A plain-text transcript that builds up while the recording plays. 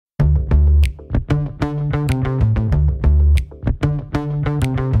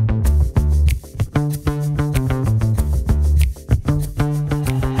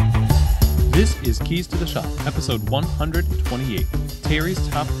Keys to the Shop, episode 128, Terry's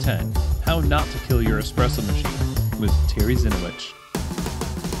Top 10, How Not to Kill Your Espresso Machine, with Terry Ziniewicz.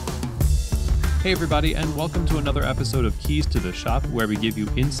 Hey everybody, and welcome to another episode of Keys to the Shop, where we give you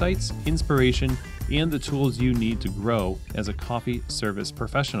insights, inspiration, and the tools you need to grow as a coffee service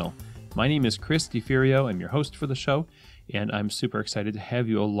professional. My name is Chris DeFirio. I'm your host for the show, and I'm super excited to have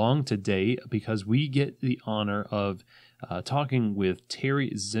you along today because we get the honor of talking with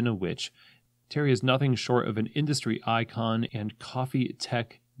Terry Ziniewicz. Terry is nothing short of an industry icon and coffee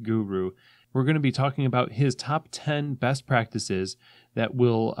tech guru. We're going to be talking about his top 10 best practices that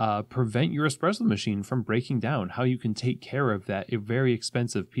will prevent your espresso machine from breaking down, how you can take care of that, a very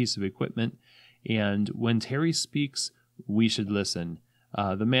expensive piece of equipment. And when Terry speaks, we should listen.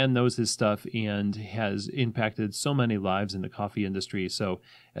 The man knows his stuff and has impacted so many lives in the coffee industry. So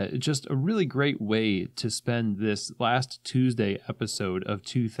just a really great way to spend this last Tuesday episode of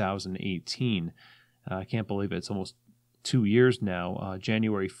 2018. I can't believe it's almost 2 years now.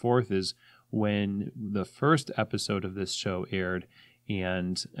 January 4th is when the first episode of this show aired.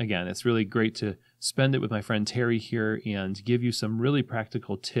 And again, it's really great to spend it with my friend Terry here and give you some really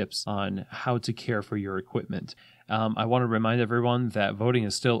practical tips on how to care for your equipment. I want to remind everyone that voting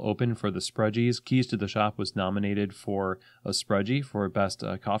is still open for the Sprudgies. Keys to the Shop was nominated for a Sprudgie for Best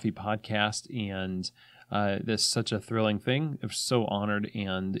Coffee Podcast, and this is such a thrilling thing. I'm so honored,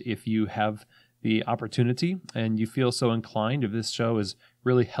 and if you have the opportunity and you feel so inclined, if this show has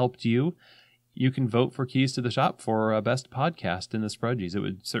really helped you, you can vote for Keys to the Shop for Best Podcast in the Sprudgies. It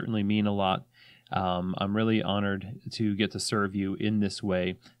would certainly mean a lot. I'm really honored to get to serve you in this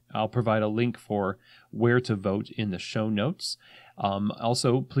way. I'll provide a link for where to vote in the show notes.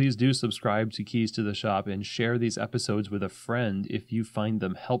 Also, please do subscribe to Keys to the Shop and share these episodes with a friend if you find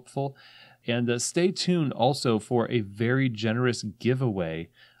them helpful. And stay tuned also for a very generous giveaway.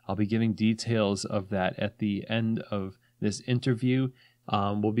 I'll be giving details of that at the end of this interview.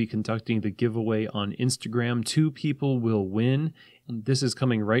 We'll be conducting the giveaway on Instagram. 2 people will win. This is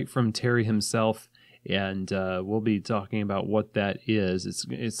coming right from Terry himself, and we'll be talking about what that is.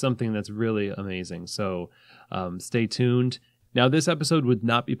 It's something that's really amazing, so stay tuned. Now, this episode would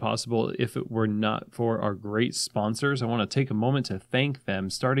not be possible if it were not for our great sponsors. I want to take a moment to thank them,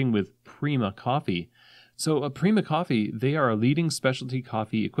 starting with Prima Coffee. So Prima Coffee, they are a leading specialty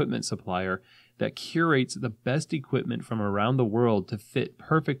coffee equipment supplier that curates the best equipment from around the world to fit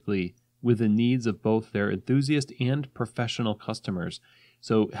perfectly with the needs of both their enthusiast and professional customers.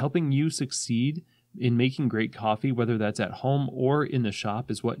 So helping you succeed in making great coffee, whether that's at home or in the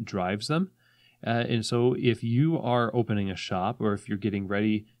shop, is what drives them. And so if you are opening a shop, or if you're getting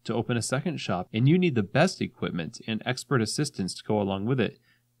ready to open a second shop and you need the best equipment and expert assistance to go along with it,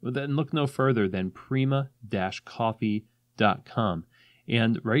 well, then look no further than prima-coffee.com.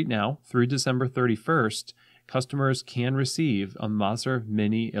 And right now, through December 31st, customers can receive a Mazzer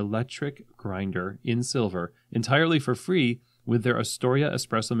Mini electric grinder in silver entirely for free with their Astoria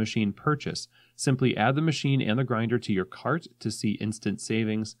espresso machine purchase. Simply add the machine and the grinder to your cart to see instant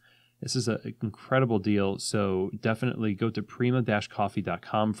savings. This is an incredible deal, so definitely go to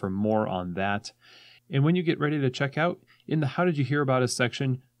prima-coffee.com for more on that. And when you get ready to check out, in the How Did You Hear About Us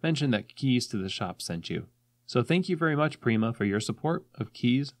section, mention that Keys to the Shop sent you. So thank you very much, Prima, for your support of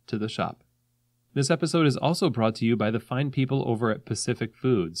Keys to the Shop. This episode is also brought to you by the fine people over at Pacific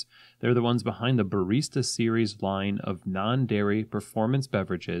Foods. They're the ones behind the Barista Series line of non-dairy performance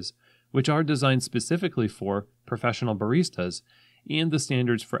beverages, which are designed specifically for professional baristas and the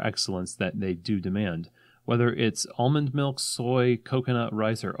standards for excellence that they do demand. Whether it's almond milk, soy, coconut,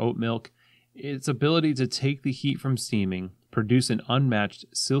 rice, or oat milk, its ability to take the heat from steaming, produce an unmatched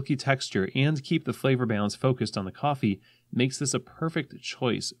silky texture, and keep the flavor balance focused on the coffee makes this a perfect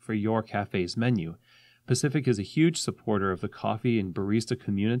choice for your cafe's menu. Pacific is a huge supporter of the coffee and barista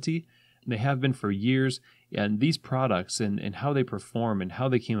community. They have been for years, and these products and how they perform and how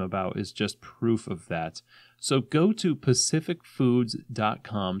they came about is just proof of that. So go to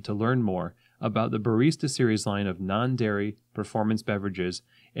pacificfoods.com to learn more about the Barista Series line of non-dairy performance beverages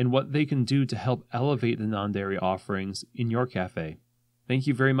and what they can do to help elevate the non-dairy offerings in your cafe. Thank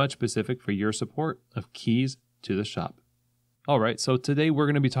you very much, Pacific, for your support of Keys to the Shop. All right, so today we're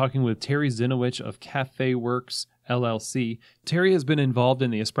going to be talking with Terry Ziniewicz of Cafe Works, LLC. Terry has been involved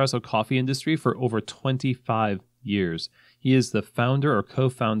in the espresso coffee industry for over 25 years. He is the founder or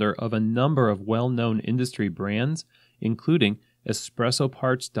co-founder of a number of well-known industry brands, including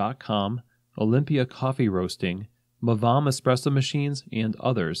EspressoParts.com, Olympia Coffee Roasting, Mavam Espresso Machines, and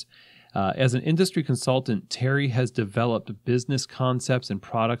others. As an industry consultant, Terry has developed business concepts and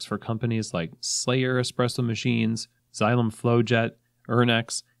products for companies like Slayer Espresso Machines, Xylem Flowjet,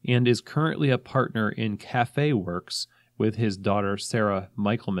 Ernex, and is currently a partner in Cafe Works with his daughter, Sarah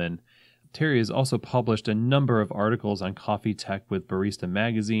Michelman. Terry has also published a number of articles on coffee tech with Barista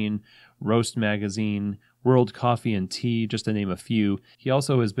Magazine, Roast Magazine, World Coffee and Tea, just to name a few. He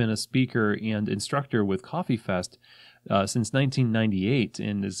also has been a speaker and instructor with Coffee Fest since 1998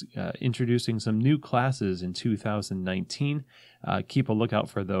 and is introducing some new classes in 2019. Keep a lookout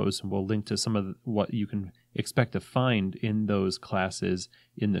for those, and we'll link to some of what you can expect to find in those classes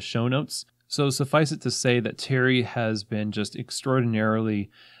in the show notes. So suffice it to say that Terry has been just extraordinarily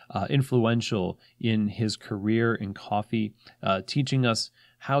influential in his career in coffee, teaching us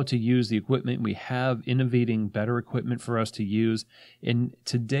how to use the equipment we have, innovating better equipment for us to use. And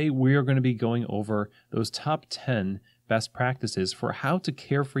today we are going to be going over those top 10 best practices for how to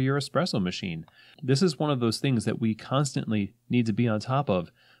care for your espresso machine. This is one of those things that we constantly need to be on top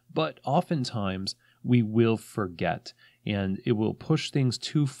of, but oftentimes we will forget, and it will push things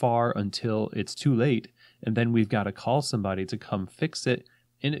too far until it's too late, and then we've got to call somebody to come fix it,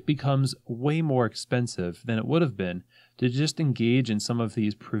 and it becomes way more expensive than it would have been to just engage in some of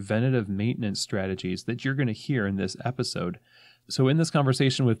these preventative maintenance strategies that you're going to hear in this episode. So in this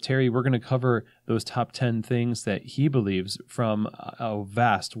conversation with Terry, we're going to cover those top 10 things that he believes from a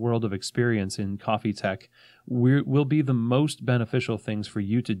vast world of experience in coffee tech will be the most beneficial things for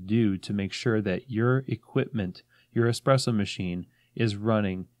you to do to make sure that your equipment, your espresso machine, is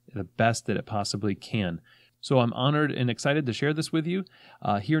running the best that it possibly can. So I'm honored and excited to share this with you.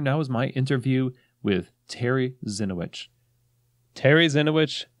 Here now is my interview with Terry Ziniewicz. Terry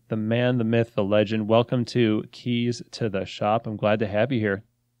Ziniewicz, the man, the myth, the legend. Welcome to Keys to the Shop. I'm glad to have you here.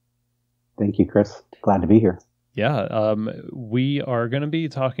 Thank you, Chris. Glad to be here. Yeah, we are going to be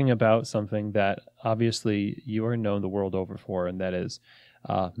talking about something that obviously you are known the world over for, and that is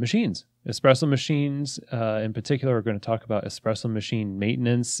machines. Espresso machines in particular. We're going to talk about espresso machine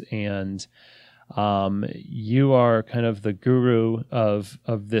maintenance, and you are kind of the guru of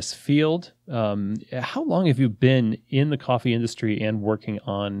this field. How long have you been in the coffee industry and working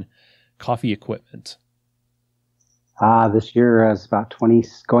on coffee equipment? This year is about 20,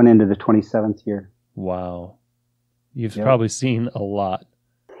 going into the 27th year. Wow. You've probably seen a lot.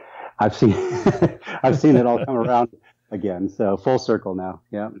 I've seen it all come around again. So full circle now.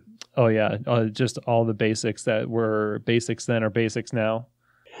 Yeah. Oh yeah. Just all the basics that were basics then are basics now.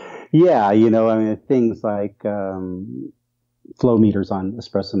 Yeah. Things like flow meters on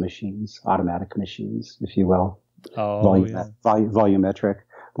espresso machines, automatic machines, if you will. Oh, volumetric.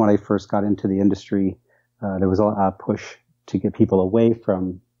 When I first got into the industry, there was a push to get people away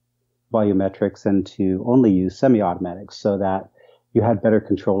from volumetrics and to only use semi-automatics so that you had better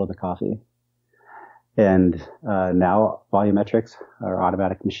control of the coffee. And now volumetrics or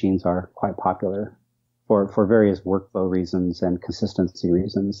automatic machines are quite popular for various workflow reasons and consistency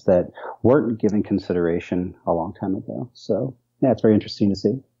reasons that weren't given consideration a long time ago. So yeah, it's very interesting to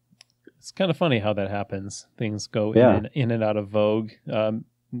see. It's kind of funny how that happens. Things go in and out of vogue,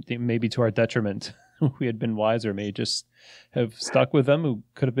 maybe to our detriment. We had been wiser, may just have stuck with them who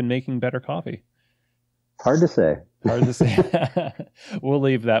could have been making better coffee. Hard to say. We'll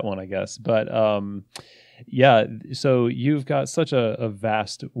leave that one, I guess. But yeah, so you've got such a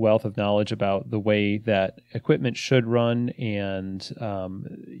vast wealth of knowledge about the way that equipment should run, and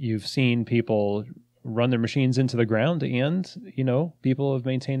you've seen people run their machines into the ground, and people have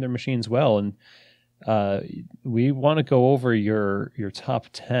maintained their machines well. And we want to go over your top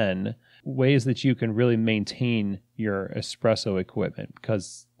 10 ways that you can really maintain your espresso equipment,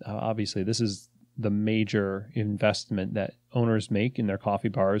 because obviously this is the major investment that owners make in their coffee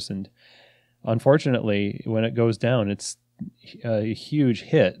bars, and unfortunately when it goes down it's a huge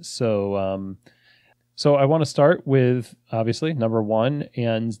hit. So I want to start with obviously number one,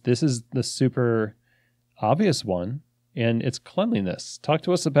 and this is the super obvious one, and it's cleanliness. Talk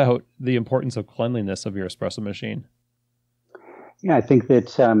to us about the importance of cleanliness of your espresso machine. Yeah, I think that,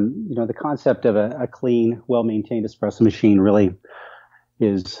 the concept of a clean, well-maintained espresso machine really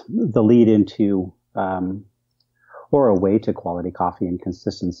is the lead into, or a way to quality coffee and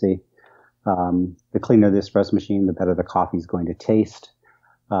consistency. The cleaner the espresso machine, the better the coffee is going to taste.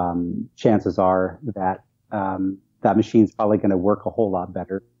 Chances are that, that machine's probably going to work a whole lot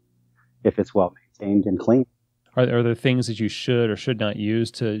better if it's well-maintained and clean. Are there things that you should or should not use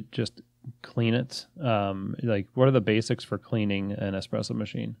to just clean it? Like, what are the basics for cleaning an espresso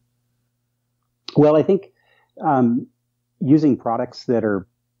machine? Well, I think using products that are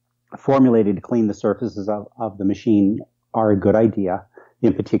formulated to clean the surfaces of the machine are a good idea.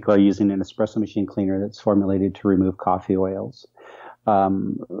 In particular, using an espresso machine cleaner that's formulated to remove coffee oils,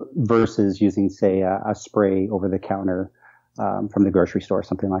 versus using, say, a spray over the counter from the grocery store,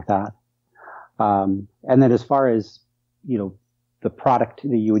 something like that. And then as far as, the product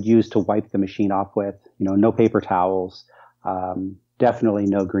that you would use to wipe the machine off with, no paper towels, definitely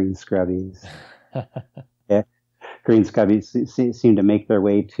no green scrubbies. Yeah. Green scrubbies seem to make their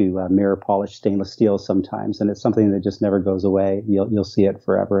way to mirror polished stainless steel sometimes, and it's something that just never goes away. You'll see it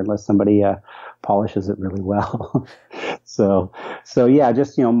forever unless somebody polishes it really well. so yeah,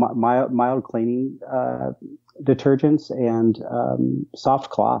 just mild cleaning detergents and soft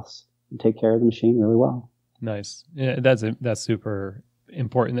cloths take care of the machine really well. Nice. Yeah, that's super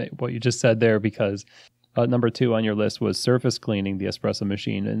important what you just said there, because number 2 on your list was surface cleaning the espresso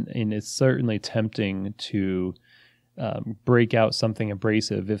machine, and it's certainly tempting to break out something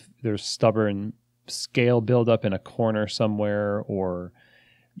abrasive if there's stubborn scale buildup in a corner somewhere, or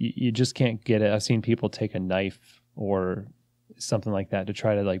you just can't get it. I've seen people take a knife or something like that to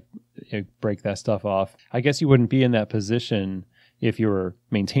try to break that stuff off. I guess you wouldn't be in that position if you were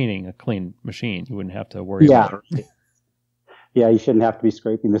maintaining a clean machine. You wouldn't have to worry about it. Yeah, you shouldn't have to be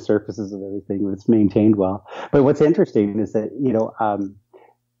scraping the surfaces of everything when it's maintained well. But what's interesting is that,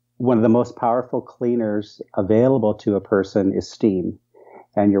 one of the most powerful cleaners available to a person is steam.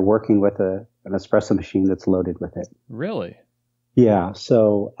 And you're working with an espresso machine that's loaded with it. Really? Yeah.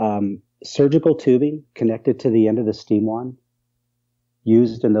 So surgical tubing connected to the end of the steam wand,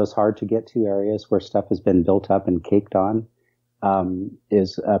 used in those hard to get to areas where stuff has been built up and caked on,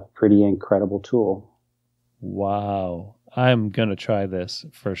 is a pretty incredible tool. Wow. I'm going to try this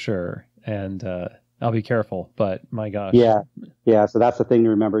for sure. And I'll be careful, but my gosh. Yeah. So that's the thing to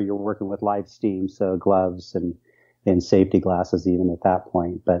remember. You're working with live steam, so gloves and safety glasses even at that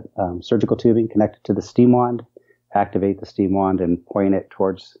point. But surgical tubing connected to the steam wand, activate the steam wand and point it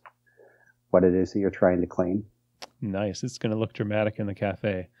towards what it is that you're trying to clean. Nice. It's going to look dramatic in the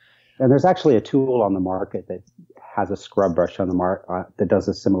cafe. And there's actually a tool on the market that has a scrub brush on the market that does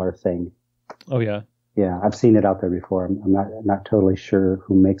a similar thing. Oh, yeah? Yeah, I've seen it out there before. I'm not totally sure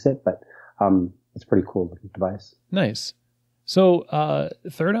who makes it, but it's a pretty cool looking device. Nice. So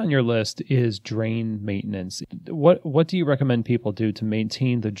third on your list is drain maintenance. What do you recommend people do to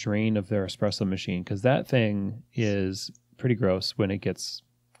maintain the drain of their espresso machine? Because that thing is pretty gross when it gets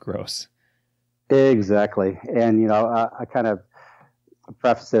gross. Exactly. And, I kind of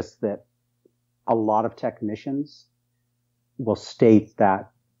preface this that a lot of technicians will state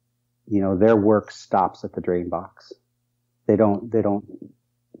that, their work stops at the drain box. They don't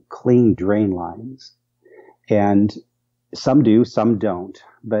clean drain lines. And some do, some don't.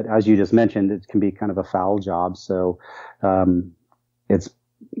 But as you just mentioned, it can be kind of a foul job. So it's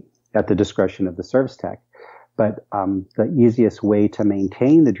at the discretion of the service tech. But the easiest way to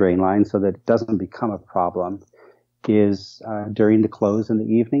maintain the drain line so that it doesn't become a problem is during the close in the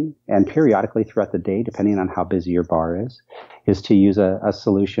evening and periodically throughout the day, depending on how busy your bar is to use a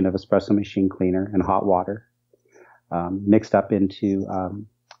solution of espresso machine cleaner and hot water mixed up into,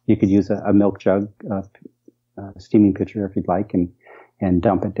 you could use a milk jug, steaming pitcher if you'd like, and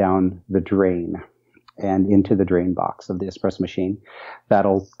dump it down the drain and into the drain box of the espresso machine.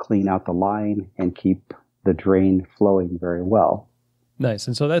 That'll clean out the line and keep the drain flowing very well. Nice.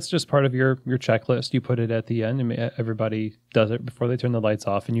 And so that's just part of your checklist. You put it at the end. I mean, everybody does it before they turn the lights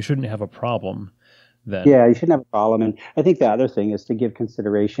off, and you shouldn't have a problem then. Yeah, you shouldn't have a problem. And I think the other thing is to give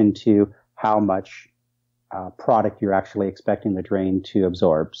consideration to how much product you're actually expecting the drain to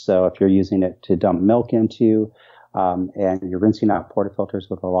absorb. So if you're using it to dump milk into, and you're rinsing out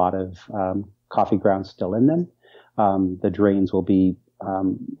portafilters with a lot of coffee grounds still in them, the drains will be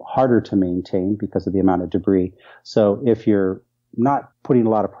harder to maintain because of the amount of debris. So if you're not putting a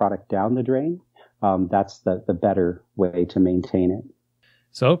lot of product down the drain, that's the better way to maintain it.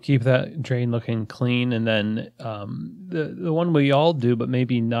 So keep that drain looking clean. And then the one we all do, but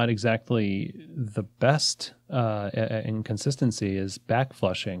maybe not exactly the best in consistency, is back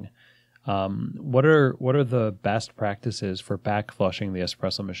flushing. What are the best practices for back flushing the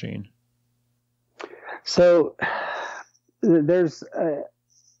espresso machine? So there's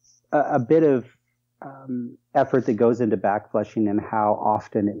a bit of effort that goes into back flushing and how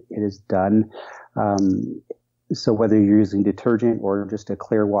often it is done. So whether you're using detergent or just a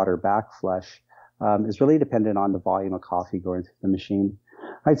clear water back flush is really dependent on the volume of coffee going through the machine.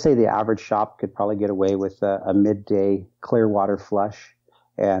 I'd say the average shop could probably get away with a midday clear water flush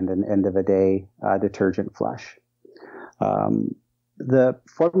and an end of a day detergent flush. The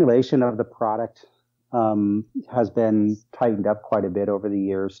formulation of the product has been tightened up quite a bit over the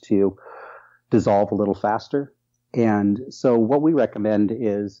years to dissolve a little faster. And so what we recommend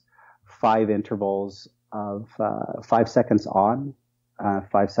is 5 intervals of 5 seconds on,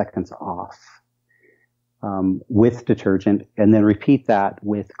 5 seconds off. with detergent, and then repeat that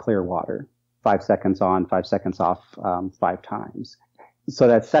with clear water, 5 seconds on, 5 seconds off, 5 times. So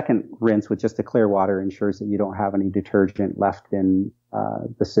that second rinse with just the clear water ensures that you don't have any detergent left in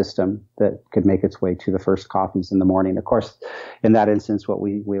the system that could make its way to the first coffees in the morning. Of course, in that instance, what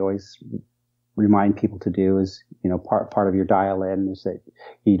we always remind people to do is, part of your dial-in is that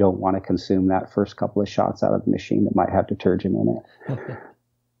you don't want to consume that first couple of shots out of the machine that might have detergent in it.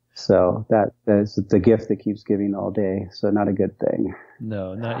 So that is the gift that keeps giving all day. So not a good thing.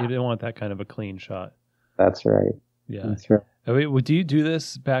 No, you don't want that kind of a clean shot. That's right. Yeah. That's right. Do you do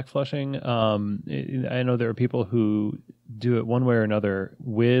this back flushing? I know there are people who do it one way or another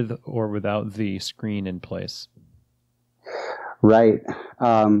with or without the screen in place. Right.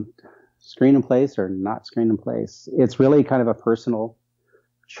 Screen in place or not screen in place. It's really kind of a personal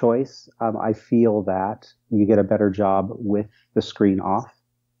choice. I feel that you get a better job with the screen off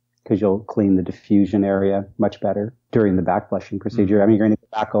because you'll clean the diffusion area much better during the back flushing procedure. Mm-hmm. I mean, you're going to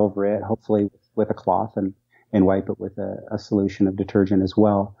go back over it, hopefully with a cloth and wipe it with a solution of detergent as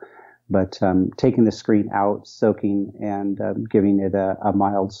well. But taking the screen out, soaking, and giving it a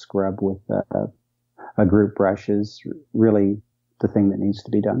mild scrub with a group brush is really the thing that needs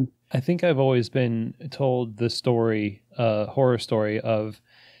to be done. I think I've always been told the story, horror story of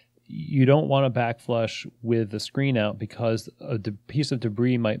you don't want to back flush with the screen out because a piece of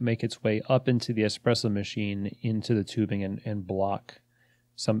debris might make its way up into the espresso machine, into the tubing and block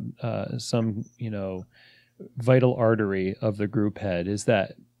some vital artery of the group head. Is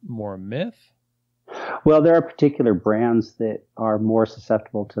that more a myth? Well, there are particular brands that are more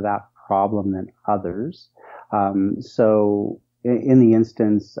susceptible to that problem than others. So in the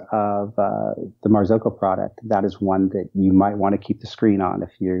instance of the Marzocco product, that is one that you might want to keep the screen on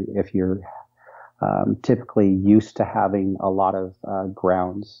if you're typically used to having a lot of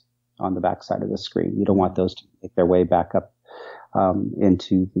grounds on the backside of the screen. You don't want those to make their way back up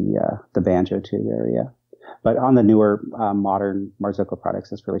into the banjo tube area. But on the newer modern Marzocco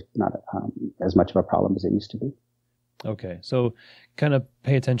products, it's really not as much of a problem as it used to be. Okay, so kind of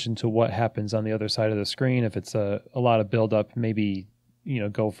pay attention to what happens on the other side of the screen. If it's a lot of buildup, maybe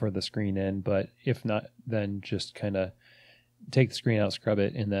go for the screen in. But if not, then just kind of take the screen out, scrub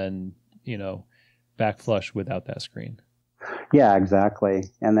it, and then back flush without that screen. Yeah, exactly.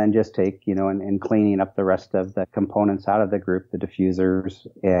 And then just take and cleaning up the rest of the components out of the group, the diffusers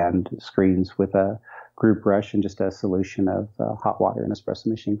and screens with a group brush and just a solution of hot water and espresso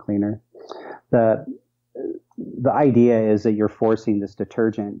machine cleaner. The idea is that you're forcing this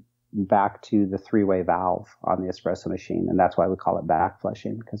detergent back to the three-way valve on the espresso machine, and that's why we call it back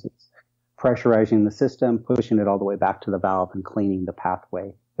flushing, because it's pressurizing the system, pushing it all the way back to the valve, and cleaning the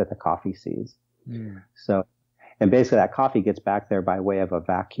pathway that the coffee sees. Mm. So, and basically that coffee gets back there by way of a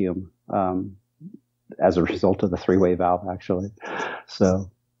vacuum as a result of the three-way valve, actually.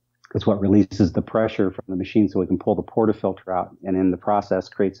 So it's what releases the pressure from the machine so we can pull the portafilter out, and in the process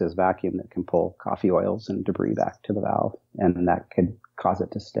creates this vacuum that can pull coffee oils and debris back to the valve, and that could cause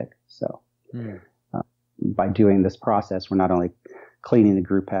it to stick. So by doing this process, we're not only cleaning the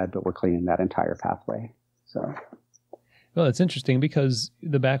group head, but we're cleaning that entire pathway. So, well, it's interesting because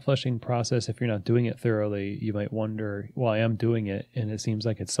the back flushing process, if you're not doing it thoroughly, you might wonder, well, I am doing it and it seems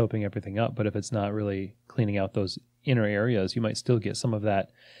like it's soaping everything up, but if it's not really cleaning out those inner areas, you might still get some of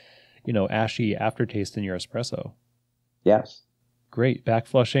that ashy aftertaste in your espresso. Yes. Great. Back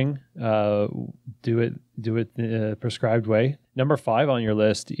flushing. Do it the prescribed way. Number 5 on your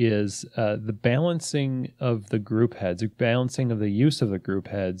list is the balancing of the group heads, balancing of the use of the group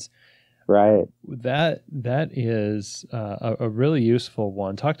heads. Right. That is a really useful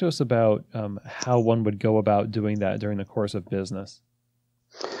one. Talk to us about how one would go about doing that during the course of business.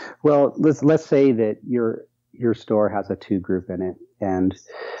 Well, let's say that your store has a 2 group in it, and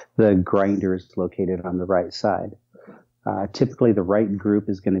the grinder is located on the right side. Typically, the right group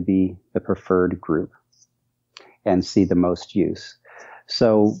is going to be the preferred group and see the most use.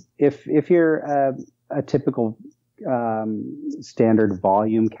 So if you're a typical standard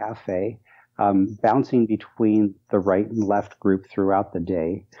volume cafe, bouncing between the right and left group throughout the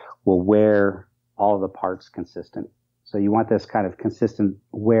day will wear all the parts consistent. So you want this kind of consistent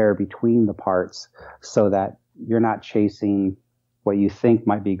wear between the parts so that you're not chasing what you think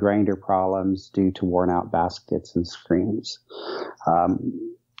might be grinder problems due to worn out baskets and screens.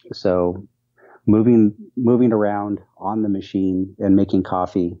 So moving around on the machine and making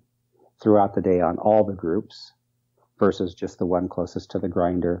coffee throughout the day on all the groups versus just the one closest to the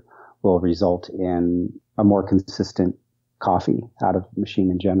grinder will result in a more consistent coffee out of the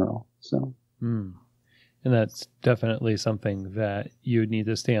machine in general. So. And that's definitely something that you need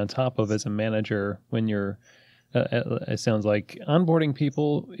to stay on top of as a manager when you're, it sounds like onboarding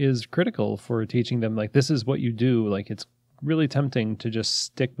people is critical for teaching them, like, this is what you do. Like, it's really tempting to just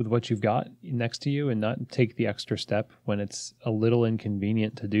stick with what you've got next to you and not take the extra step when it's a little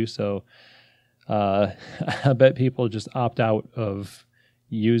inconvenient to do so. I bet people just opt out of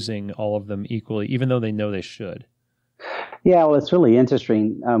using all of them equally, even though they know they should. Yeah, well, it's really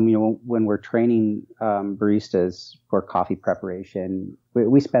interesting. When we're training baristas for coffee preparation,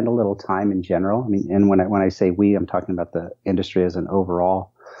 we spend a little time in general. I mean, and when I say we, I'm talking about the industry as an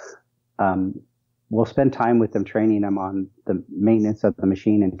overall. We'll spend time with them, training them on the maintenance of the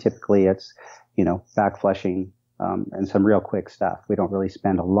machine, and typically it's, back flushing and some real quick stuff. We don't really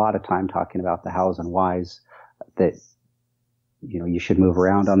spend a lot of time talking about the hows and whys that you should move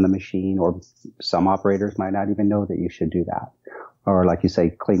around on the machine, or some operators might not even know that you should do that. Or like you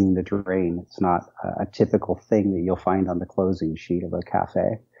say, cleaning the drain. It's not a typical thing that you'll find on the closing sheet of a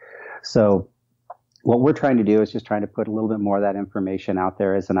cafe. So what we're trying to do is just trying to put a little bit more of that information out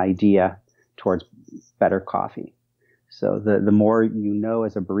there as an idea towards better coffee. So the more you know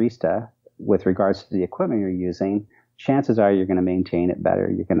as a barista with regards to the equipment you're using, chances are you're going to maintain it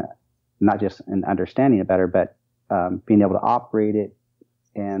better. You're going to, not just in understanding it better, but being able to operate it,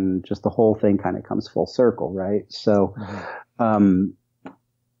 and just the whole thing kind of comes full circle, right? So,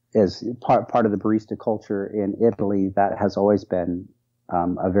 as part of the barista culture in Italy, that has always been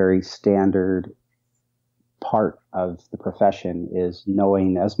a very standard part of the profession, is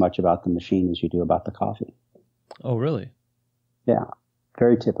knowing as much about the machine as you do about the coffee. Oh, really? Yeah,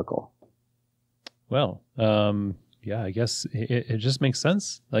 very typical. Well, yeah, I guess it just makes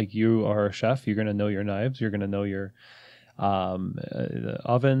sense. Like, you are a chef, you're going to know your knives, you're going to know your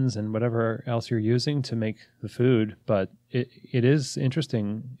ovens and whatever else you're using to make the food. But it is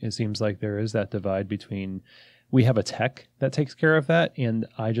interesting. It seems like there is that divide between, we have a tech that takes care of that, and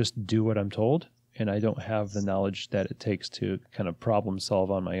I just do what I'm told, and I don't have the knowledge that it takes to kind of problem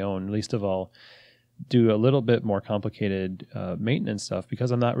solve on my own, least of all do a little bit more complicated maintenance stuff, because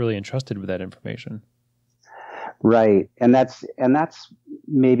I'm not really entrusted with that information. Right. And that's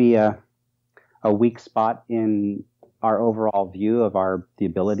maybe a weak spot in our overall view of the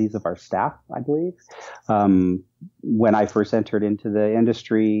abilities of our staff, I believe. When I first entered into the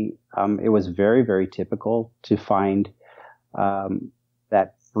industry, it was very, very typical to find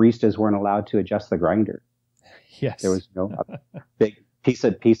that baristas weren't allowed to adjust the grinder. Yes. There was a big piece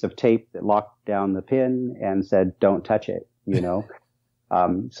of tape that locked down the pin and said, "Don't touch it,"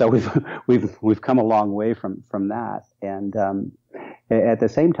 So we've come a long way from that, and at the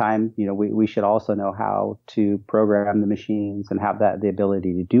same time, we should also know how to program the machines and have the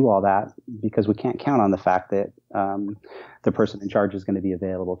ability to do all that, because we can't count on the fact that the person in charge is going to be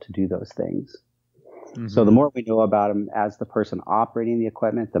available to do those things. Mm-hmm. So the more we know about them as the person operating the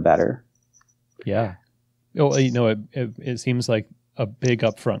equipment, the better. Yeah. Oh, it seems like a big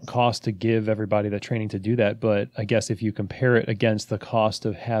upfront cost to give everybody the training to do that. But I guess if you compare it against the cost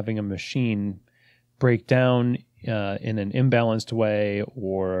of having a machine break down in an imbalanced way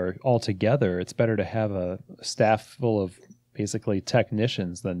or altogether, it's better to have a staff full of basically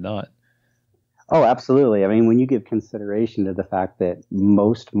technicians than not. Oh, absolutely. I mean, when you give consideration to the fact that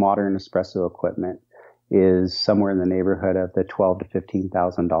most modern espresso equipment is somewhere in the neighborhood of the $12,000 to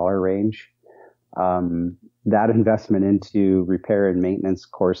 $15,000 range, that investment into repair and maintenance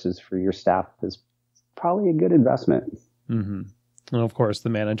courses for your staff is probably a good investment. Mm-hmm. And of course, the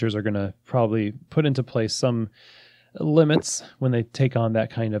managers are going to probably put into place some limits when they take on that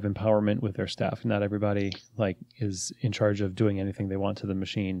kind of empowerment with their staff. Not everybody is in charge of doing anything they want to the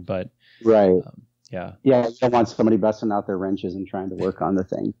machine, but right. Yeah. You don't want somebody busting out their wrenches and trying to work on the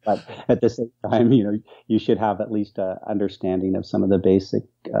thing. But at the same time, you should have at least an understanding of some of the basic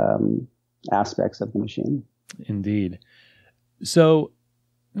aspects of the machine. Indeed. So,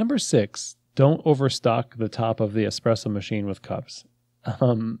 number 6, don't overstock the top of the espresso machine with cups.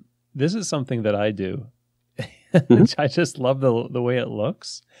 This is something that I do. Mm-hmm. I just love the way it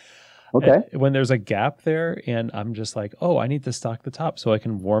looks. Okay. When there's a gap there, and I'm just like, oh, I need to stock the top so I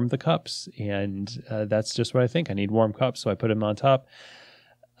can warm the cups. And that's just what I think. I need warm cups, so I put them on top.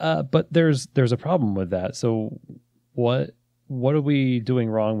 But there's a problem with that. So what are we doing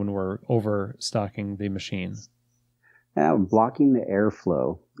wrong when we're overstocking the machine? Blocking the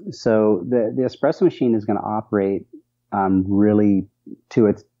airflow. So the espresso machine is going to operate really to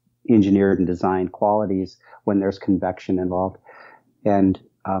its engineered and designed qualities when there's convection involved. And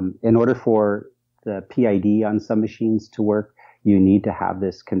in order for the PID on some machines to work, you need to have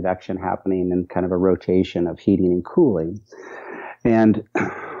this convection happening and kind of a rotation of heating and cooling. And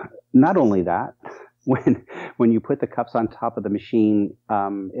not only that, when you put the cups on top of the machine,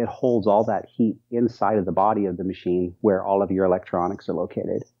 it holds all that heat inside of the body of the machine where all of your electronics are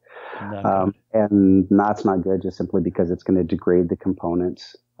located. And that's not good, just simply because it's going to degrade the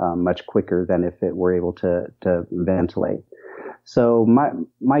components much quicker than if it were able to ventilate. So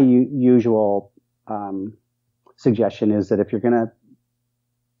my usual suggestion is that if you're going to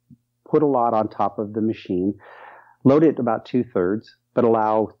put a lot on top of the machine, load it about 2/3, but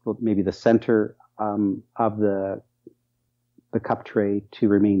allow maybe the center of the cup tray to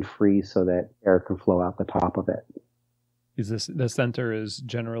remain free so that air can flow out the top of it. Is this the center is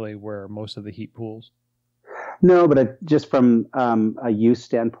generally where most of the heat pools? No, but just from a use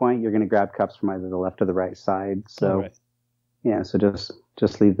standpoint, you're going to grab cups from either the left or the right side. So, yeah, so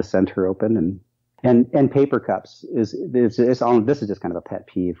just leave the center open and paper cups is this is just kind of a pet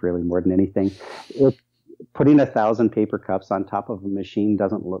peeve, really, more than anything. Putting 1,000 paper cups on top of a machine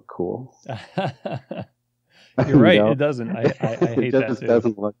doesn't look cool. You're right. It doesn't. I hate that too. It just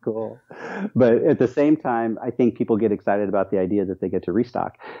doesn't look cool. But at the same time, I think people get excited about the idea that they get to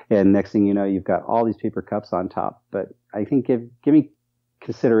restock. And next thing you know, you've got all these paper cups on top. But I think giving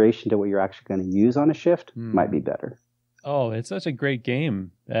consideration to what you're actually going to use on a shift might be better. Oh, it's such a great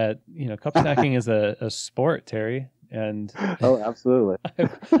game that, cup stacking is a sport, Terry. And oh, absolutely.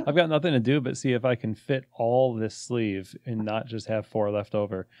 I've got nothing to do but see if I can fit all this sleeve and not just have 4 left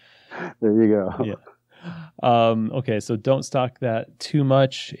over. There you go. Yeah. Okay, so don't stock that too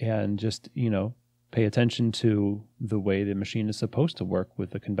much and just, pay attention to the way the machine is supposed to work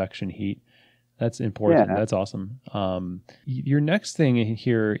with the convection heat. That's important. Yeah. That's awesome. Your next thing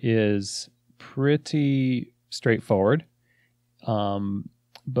here is pretty straightforward,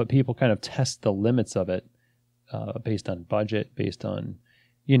 but people kind of test the limits of it based on budget, based on,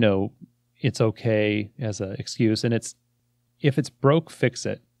 it's okay as an excuse. And if it's broke, fix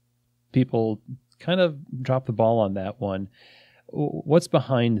it. People kind of drop the ball on that one. What's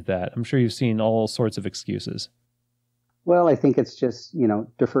behind that? I'm sure you've seen all sorts of excuses. Well, I think it's just,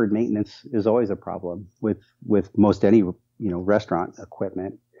 deferred maintenance is always a problem with most any, restaurant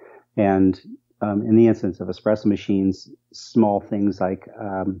equipment. And in the instance of espresso machines, small things like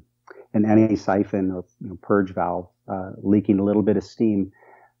an anti-siphon or purge valve leaking a little bit of steam.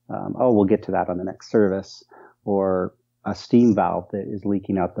 We'll get to that on the next service. Or a steam valve that is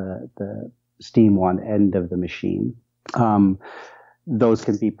leaking out the steam one end of the machine. Those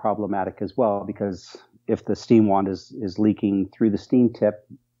can be problematic as well, because if the steam wand is leaking through the steam tip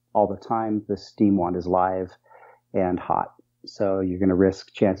all the time, the steam wand is live and hot. So you're going to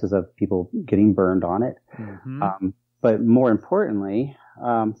risk chances of people getting burned on it. Mm-hmm. But more importantly,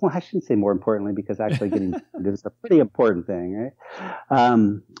 I shouldn't say more importantly, because actually getting burned is a pretty important thing,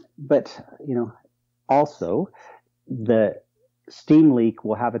 right? But also the steam leak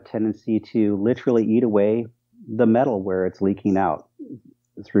will have a tendency to literally eat away the metal where it's leaking out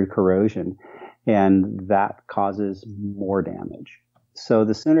through corrosion, and that causes more damage. So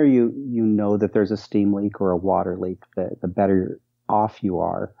the sooner you know that there's a steam leak or a water leak, the better off you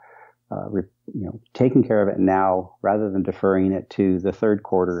are, taking care of it now rather than deferring it to the third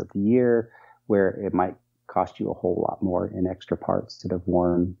quarter of the year, where it might cost you a whole lot more in extra parts that have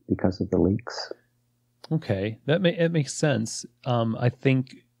worn because of the leaks. Okay, it makes sense. I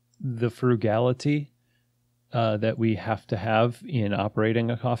think the frugality that we have to have in operating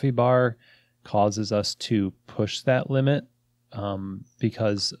a coffee bar causes us to push that limit,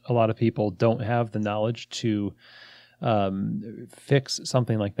 because a lot of people don't have the knowledge to fix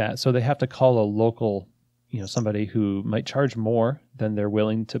something like that. So they have to call a local, somebody who might charge more than they're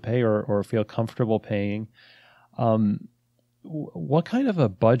willing to pay or feel comfortable paying. What kind of a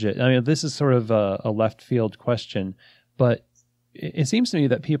budget? I mean, this is sort of a left field question, but it seems to me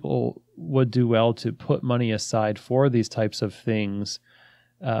that people would do well to put money aside for these types of things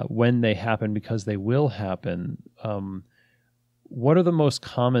when they happen, because they will happen. What are the most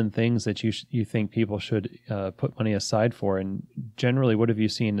common things that you think people should put money aside for? And generally, what have you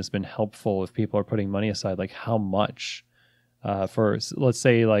seen has been helpful if people are putting money aside? Like how much for, let's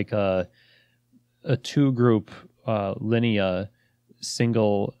say, like a 2-group Linea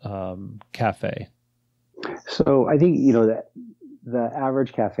single cafe? So I think, that the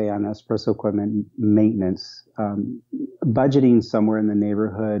average cafe on espresso equipment maintenance, budgeting somewhere in the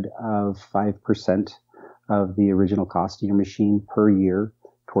neighborhood of 5% of the original cost of your machine per year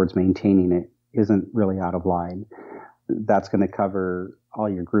towards maintaining it isn't really out of line. That's going to cover all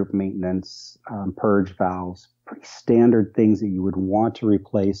your group maintenance, purge valves, pretty standard things that you would want to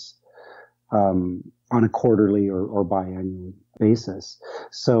replace on a quarterly or biannual basis.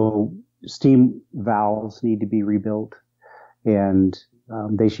 So steam valves need to be rebuilt, and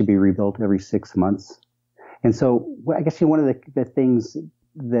they should be rebuilt every 6 months. And so I guess one of the things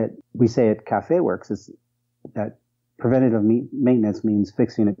that we say at Cafe Works is that preventative maintenance means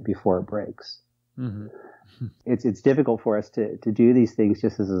fixing it before it breaks. Mm-hmm. It's difficult for us to do these things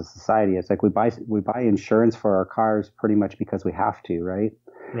just as a society. It's like we buy insurance for our cars pretty much because we have to, right?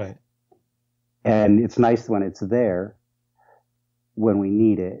 Right. And it's nice when it's there when we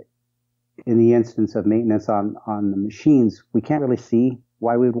need it. In the instance of maintenance on the machines, we can't really see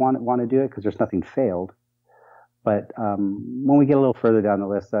why we would want to do it because there's nothing failed. But when we get a little further down the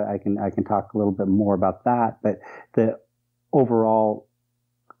list, I can talk a little bit more about that. But the overall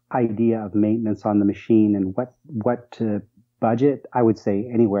idea of maintenance on the machine and what to budget, I would say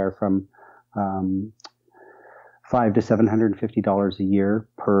anywhere from $500 to $750 a year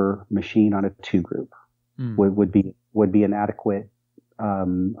per machine on a 2 group would be an adequate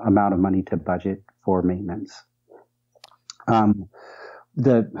amount of money to budget for maintenance.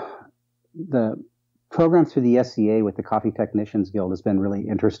 The program through the SCA with the Coffee Technicians Guild has been really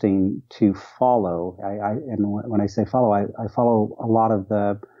interesting to follow. And when I say follow, I follow a lot of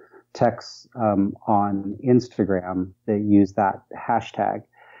the techs on Instagram that use that hashtag,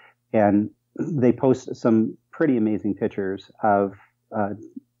 and they post some pretty amazing pictures of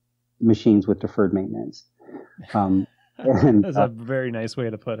machines with deferred maintenance. And that's a very nice way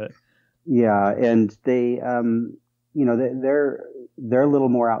to put it. Yeah, and they, they're a little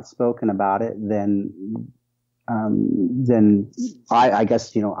more outspoken about it than I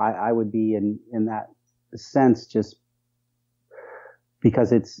guess, I would be in that sense, just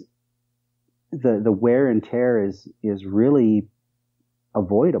because it's the wear and tear is really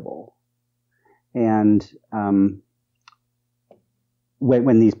avoidable. And,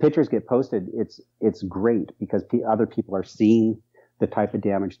 when these pictures get posted, it's great because other people are seeing the type of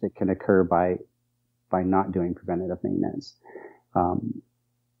damage that can occur by not doing preventative maintenance. And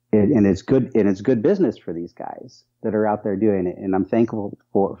it's good business for these guys that are out there doing it. And I'm thankful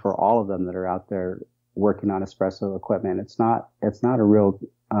for all of them that are out there working on espresso equipment. It's not a real,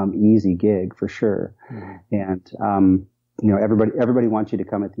 easy gig for sure. Mm-hmm. And, everybody wants you to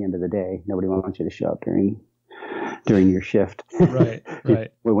come at the end of the day. Nobody wants you to show up during your shift.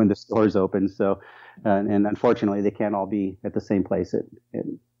 Right. When the store's open. So, and unfortunately they can't all be at the same place at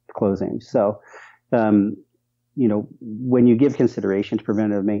closing. So, when you give consideration to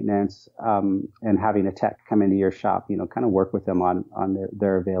preventative maintenance, and having a tech come into your shop, kind of work with them on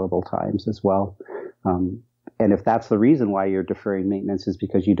their available times as well. And if that's the reason why you're deferring maintenance is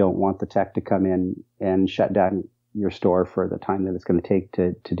because you don't want the tech to come in and shut down your store for the time that it's going to take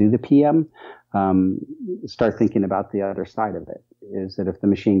to do the PM, start thinking about the other side of it, is that if the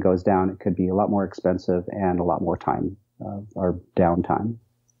machine goes down, it could be a lot more expensive and a lot more time, or downtime.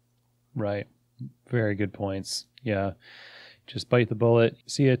 Right. Very good points. Yeah. Just bite the bullet.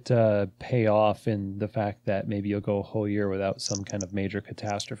 See it pay off in the fact that maybe you'll go a whole year without some kind of major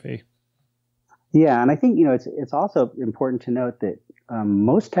catastrophe. Yeah. And I think, it's also important to note that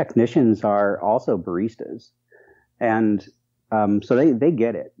most technicians are also baristas. And so they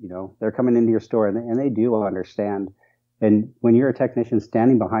get it. They're coming into your store and they do understand. And when you're a technician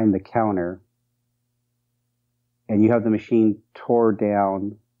standing behind the counter and you have the machine tore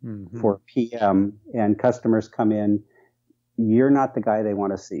down, mm-hmm. for PM and customers come in, you're not the guy they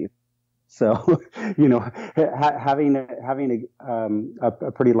want to see. So, having a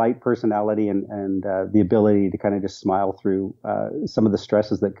pretty light personality and the ability to kind of just smile through some of the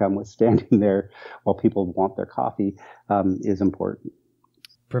stresses that come with standing there while people want their coffee is important.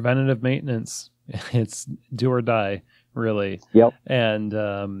 Preventative maintenance, it's do or die, really. Yep. And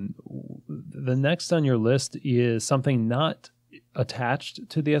the next on your list is something not attached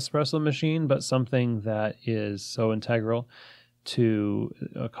to the espresso machine, but something that is so integral to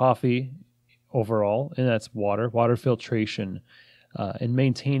coffee overall, and that's water filtration, and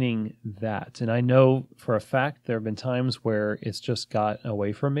maintaining that. And I know for a fact there have been times where it's just got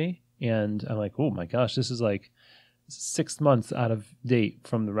away from me, and I'm like, oh my gosh, this is like 6 months out of date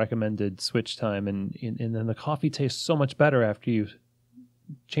from the recommended switch time, and then the coffee tastes so much better after you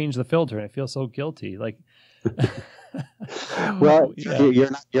change the filter, and I feel so guilty. Like, well,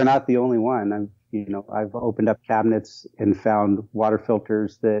 yeah. You're not the only one. I've opened up cabinets and found water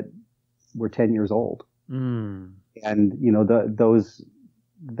filters that were 10 years old. Mm. And,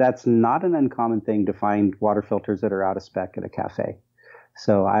 that's not an uncommon thing to find water filters that are out of spec at a cafe.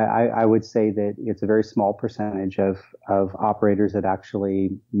 So I would say that it's a very small percentage of operators that actually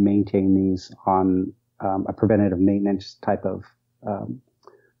maintain these on a preventative maintenance type of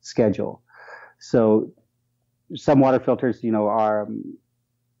schedule. So some water filters,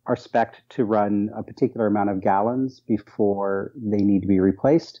 are spec'd to run a particular amount of gallons before they need to be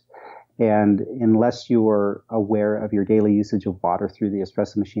replaced. And unless you are aware of your daily usage of water through the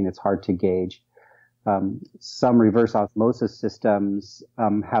espresso machine, it's hard to gauge. Some reverse osmosis systems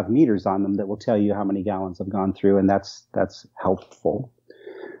have meters on them that will tell you how many gallons have gone through, and that's helpful.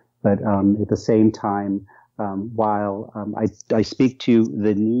 But at the same time, while I speak to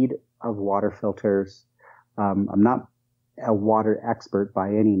the need of water filters, I'm not a water expert by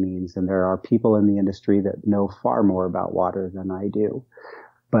any means, and there are people in the industry that know far more about water than I do.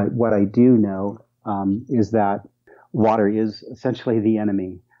 But what I do know is that water is essentially the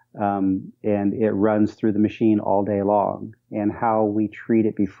enemy, and it runs through the machine all day long. And how we treat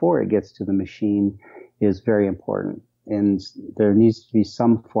it before it gets to the machine is very important. And there needs to be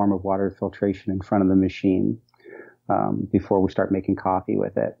some form of water filtration in front of the machine before we start making coffee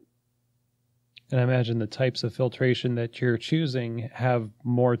with it. And I imagine the types of filtration that you're choosing have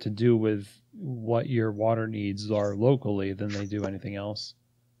more to do with what your water needs are locally than they do anything else.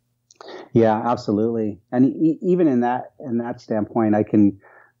 Yeah, absolutely. And even in that standpoint, I can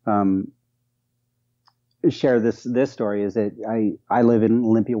share this story. Is that I live in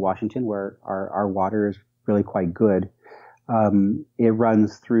Olympia, Washington, where our water is really quite good. It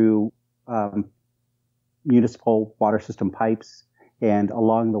runs through municipal water system pipes, and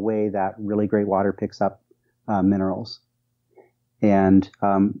along the way, that really great water picks up minerals. And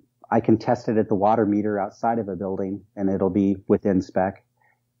I can test it at the water meter outside of a building, and it'll be within spec.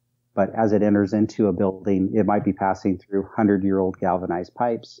 But as it enters into a building, it might be passing through 100-year-old galvanized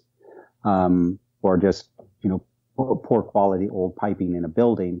pipes, or just, poor quality old piping in a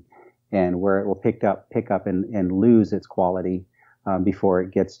building, and where it will pick up and lose its quality before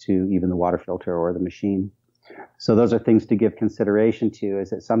it gets to even the water filter or the machine. So those are things to give consideration to, is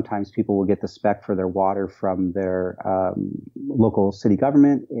that sometimes people will get the spec for their water from their local city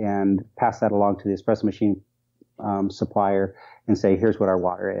government and pass that along to the espresso machine supplier and say, here's what our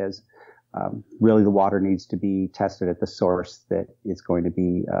water is. Really, the water needs to be tested at the source that it's going to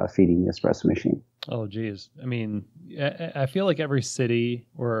be feeding the espresso machine. Oh, geez. I mean, I feel like every city,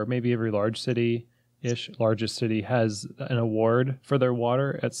 or maybe every largest city has an award for their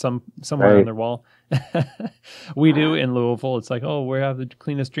water at somewhere on their wall. We do in Louisville. It's like, oh, we have the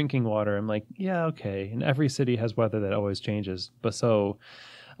cleanest drinking water. I'm like, yeah, okay. And every city has weather that always changes. But so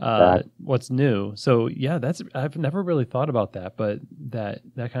what's new? So yeah, I've never really thought about that, but that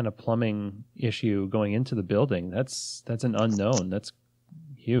kind of plumbing issue going into the building, that's an unknown. That's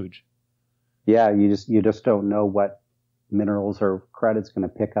huge. Yeah, you just don't know what minerals or crud it's going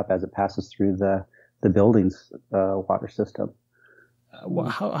to pick up as it passes through the building's water system.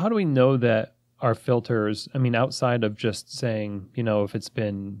 How do we know that our filters, I mean, outside of just saying, if it's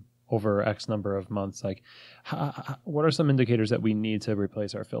been over X number of months, like what are some indicators that we need to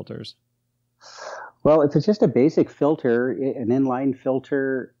replace our filters? Well, if it's just a basic filter, an inline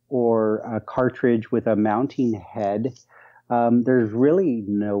filter or a cartridge with a mounting head, there's really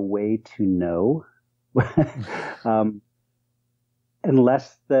no way to know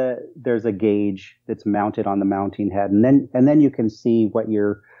unless there's a gauge that's mounted on the mounting head, and then you can see what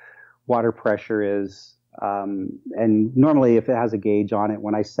your water pressure is. And normally, if it has a gauge on it,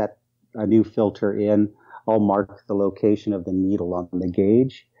 when I set a new filter in, I'll mark the location of the needle on the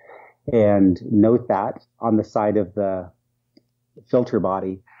gauge and note that on the side of the filter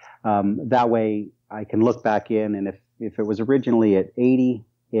body. That way I can look back in, and if it was originally at 80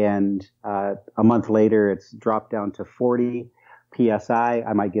 and a month later it's dropped down to 40 PSI,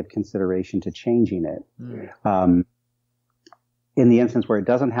 I might give consideration to changing it. In the instance where it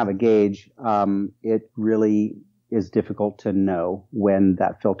doesn't have a gauge, it really is difficult to know when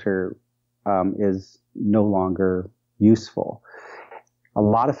that filter is no longer useful. A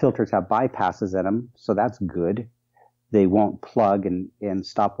lot of filters have bypasses in them, so that's good. They won't plug and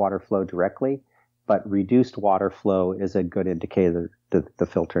stop water flow directly, but reduced water flow is a good indicator that the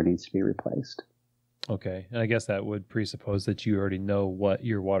filter needs to be replaced. Okay, and I guess that would presuppose that you already know what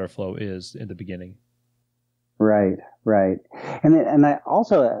your water flow is in the beginning. Right. And I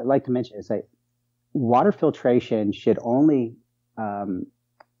also like to mention is that water filtration should only, in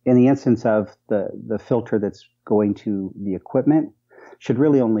the instance of the filter that's going to the equipment, should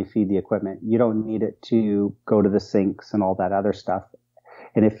really only feed the equipment. You don't need it to go to the sinks and all that other stuff.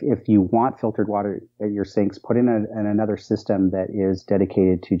 And if you want filtered water at your sinks, put in another system that is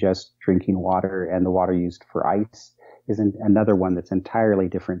dedicated to just drinking water, and the water used for ice is another one that's entirely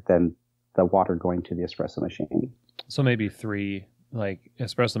different than the water going to the espresso machine. So maybe 3, like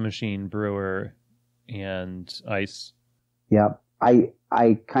espresso machine, brewer, and ice. Yeah.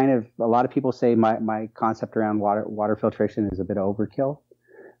 I kind of, a lot of people say my concept around water filtration is a bit overkill.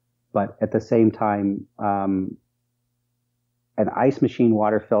 but at the same time, an ice machine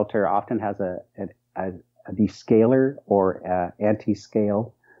water filter often has a descaler or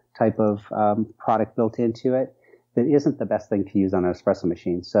anti-scale type of product built into it that isn't the best thing to use on an espresso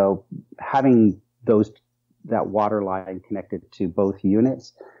machine. So having that water line connected to both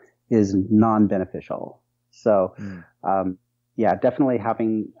units is non-beneficial. So yeah, definitely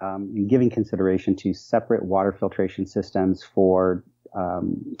giving consideration to separate water filtration systems for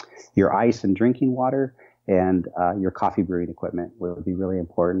your ice and drinking water and your coffee brewing equipment would be really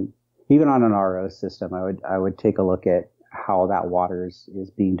important. Even on an RO system, I would take a look at how that water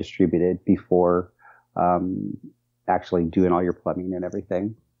is being distributed before actually doing all your plumbing and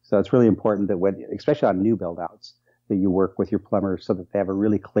everything. So it's really important that especially on new build outs, that you work with your plumber so that they have a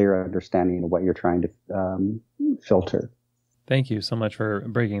really clear understanding of what you're trying to filter. Thank you so much for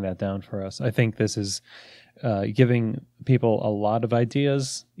breaking that down for us. I think this is giving people a lot of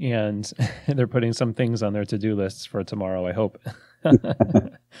ideas, and they're putting some things on their to-do lists for tomorrow, I hope.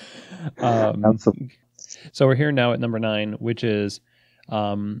 So we're here now at number 9, which is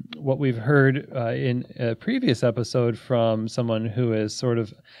what we've heard in a previous episode from someone who is sort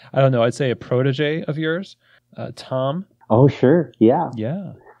of, I don't know, I'd say a protege of yours, Tom. Oh, sure. Yeah.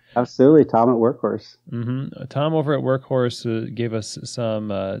 Yeah. Absolutely. Tom at Workhorse. Mm-hmm. Tom over at Workhorse gave us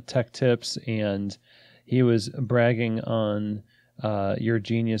some tech tips, and he was bragging on your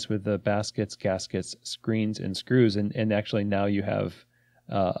genius with the baskets, gaskets, screens, and screws. And actually now you have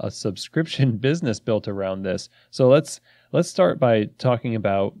a subscription business built around this. So let's start by talking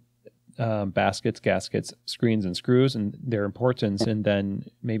about baskets, gaskets, screens, and screws and their importance, and then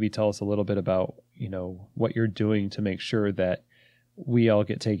maybe tell us a little bit about, what you're doing to make sure that we all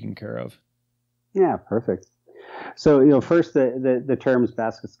get taken care of. Yeah, perfect. So, first the terms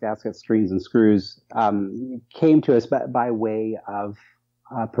baskets, gaskets, screens, and screws came to us by way of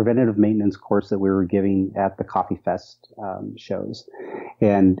a preventative maintenance course that we were giving at the Coffee Fest shows.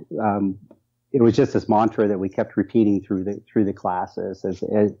 And it was just this mantra that we kept repeating through the classes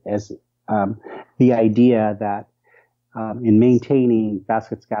as the idea that in maintaining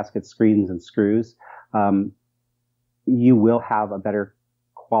baskets, gaskets, screens, and screws, you will have a better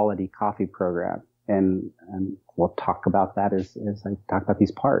quality coffee program. And we'll talk about that as I talk about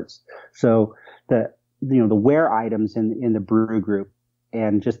these parts. So the wear items in the brew group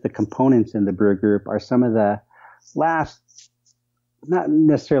and just the components in the brew group are some of the last, not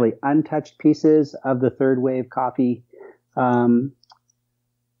necessarily untouched pieces of the third wave coffee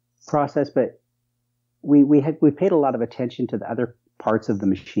process, but we paid a lot of attention to the other parts of the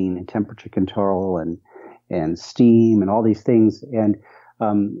machine and temperature control and steam and all these things. And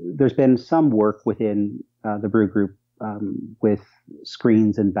there's been some work within the brew group with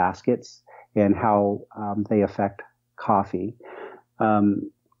screens and baskets and how they affect coffee.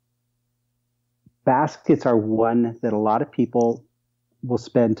 Baskets are one that a lot of people will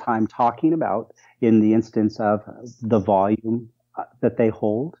spend time talking about in the instance of the volume that they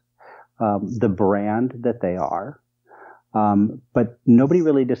hold, the brand that they are, but nobody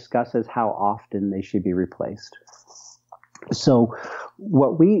really discusses how often they should be replaced. So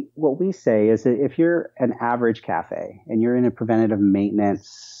what we say is that if you're an average cafe and you're in a preventative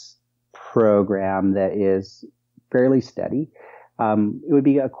maintenance program that is fairly steady, it would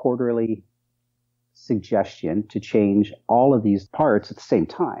be a quarterly suggestion to change all of these parts at the same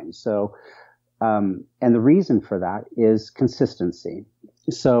time. So, and the reason for that is consistency.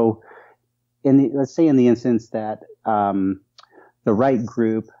 So let's say in the instance that the right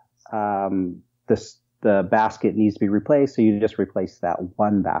group, the basket needs to be replaced, so you just replace that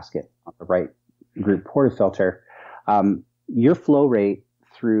one basket on the right group portafilter. Your flow rate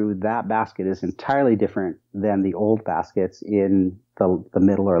through that basket is entirely different than the old baskets in the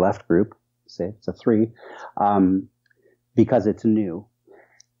middle or left group. Say it's a 3, because it's new.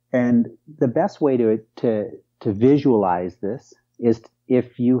 And the best way to visualize this is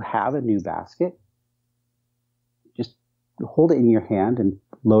if you have a new basket, just hold it in your hand and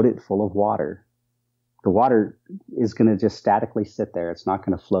load it full of water. The water is going to just statically sit there. It's not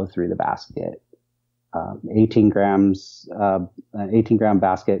going to flow through the basket. 18 grams, an 18 gram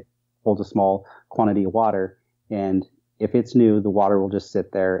basket holds a small quantity of water. And if it's new, the water will just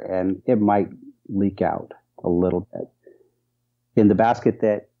sit there and it might leak out a little bit. In the basket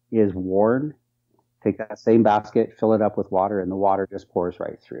that is worn, take that same basket, fill it up with water, and the water just pours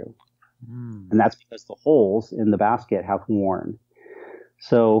right through. And that's because the holes in the basket have worn.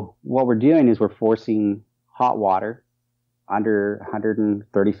 So what we're doing is we're forcing hot water under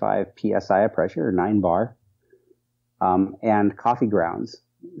 135 psi of pressure, or 9 bar, and coffee grounds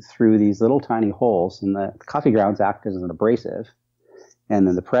through these little tiny holes. And the coffee grounds act as an abrasive. And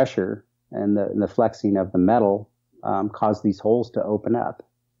then the pressure and the flexing of the metal cause these holes to open up.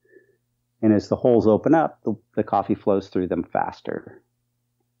 And as the holes open up, the coffee flows through them faster.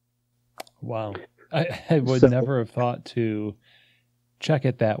 Wow. I would never have thought to check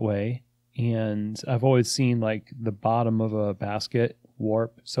it that way. And I've always seen like the bottom of a basket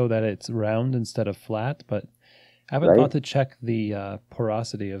warp so that it's round instead of flat, but I haven't thought to check the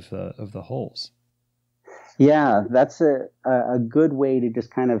porosity of the holes. Yeah, that's a good way to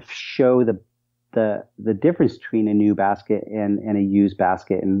just kind of show the difference between a new basket and a used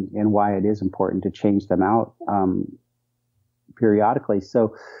basket, and why it is important to change them out periodically.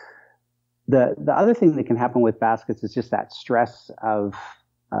 So the other thing that can happen with baskets is just that stress of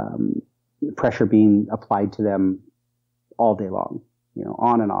pressure being applied to them all day long,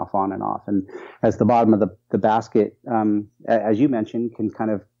 on and off, on and off. And as the bottom of the basket, as you mentioned, can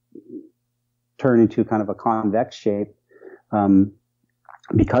kind of turn into kind of a convex shape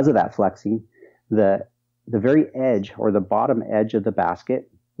because of that flexing, the very edge or the bottom edge of the basket,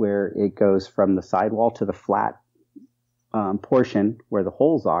 where it goes from the sidewall to the flat portion where the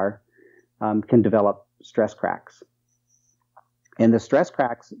holes are, can develop stress cracks. And the stress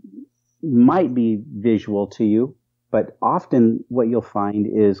cracks might be visual to you, but often what you'll find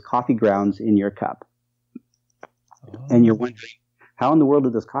is coffee grounds in your cup. Oh. And you're wondering, how in the world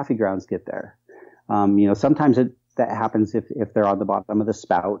did those coffee grounds get there? Sometimes that happens if they're on the bottom of the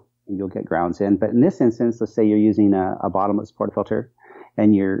spout, you'll get grounds in. But in this instance, let's say you're using a bottomless portafilter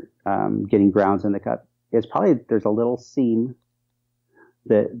and you're getting grounds in the cup. There's a little seam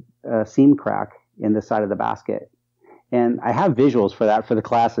crack in the side of the basket. And I have visuals for that for the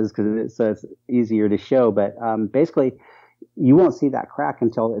classes because it's easier to show. But basically, you won't see that crack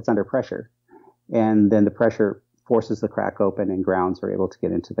until it's under pressure. And then the pressure forces the crack open and grounds are able to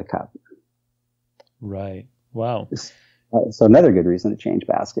get into the cup. Right. Wow. So another good reason to change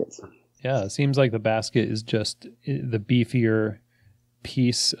baskets. Yeah, it seems like the basket is just the beefier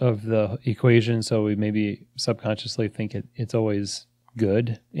piece of the equation. So we maybe subconsciously think it's always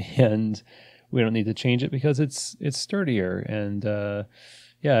good, and we don't need to change it because it's sturdier. And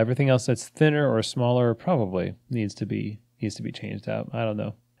everything else that's thinner or smaller probably needs to be changed out. I don't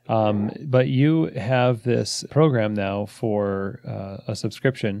know. But you have this program now for a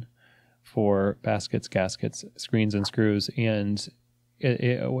subscription for baskets, gaskets, screens, and screws. And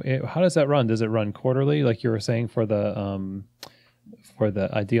how does that run? Does it run quarterly, like you were saying, for the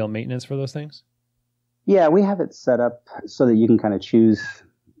ideal maintenance for those things? Yeah, we have it set up so that you can kind of choose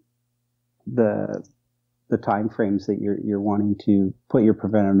the time frames that you're wanting to put your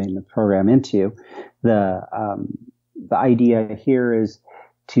preventative maintenance program into. The idea here is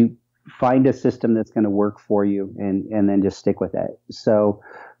to find a system that's going to work for you and then just stick with it. So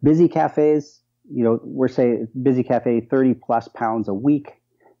busy cafes, we're saying busy cafe 30 plus pounds a week,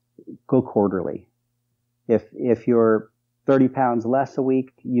 go quarterly. If you're 30 pounds less a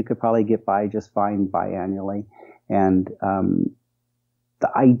week, you could probably get by just fine biannually. And the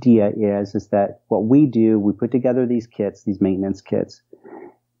idea is that what we do, we put together these kits, these maintenance kits.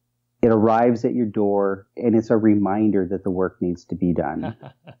 It arrives at your door, and it's a reminder that the work needs to be done.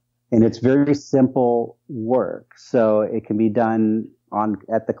 And it's very simple work. So it can be done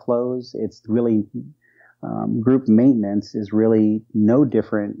at the close. It's really, group maintenance is really no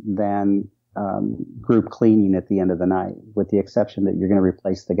different than group cleaning at the end of the night, with the exception that you're going to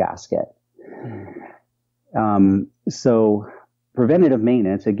replace the gasket. So preventative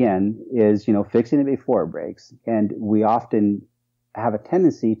maintenance, again, is, fixing it before it breaks. And we often have a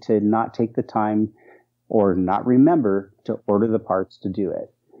tendency to not take the time or not remember to order the parts to do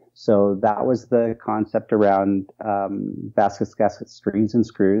it. So that was the concept around baskets, gaskets, screens, and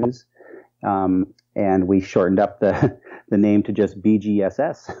screws. And we shortened up the name to just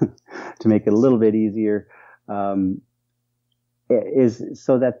BGSS to make it a little bit easier. Is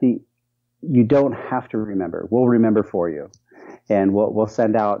so that you don't have to remember. We'll remember for you. And we'll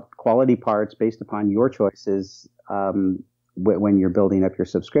send out quality parts based upon your choices when you're building up your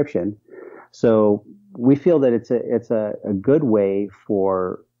subscription. So we feel that it's a good way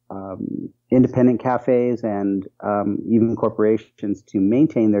for independent cafes and even corporations to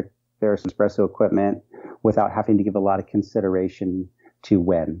maintain their espresso equipment without having to give a lot of consideration to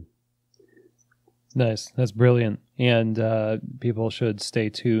when. Nice. That's brilliant. And people should stay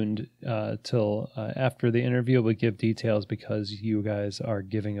tuned till after the interview. We'll give details because you guys are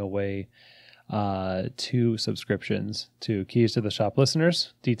giving away 2 subscriptions to Keys to the Shop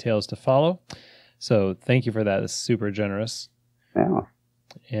listeners. Details to follow. So thank you for that. It's super generous. Yeah.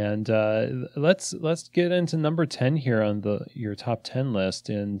 And let's get into number 10 here on your top 10 list.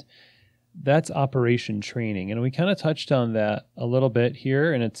 And that's operation training. And we kind of touched on that a little bit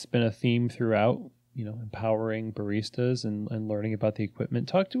here, and it's been a theme throughout, empowering baristas and learning about the equipment.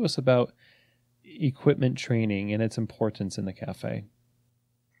 Talk to us about equipment training and its importance in the cafe.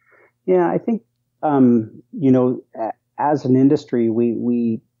 Yeah, I think, as an industry,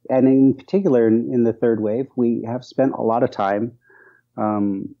 we and in particular in the third wave, we have spent a lot of time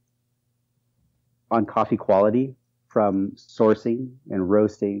on coffee quality, from sourcing and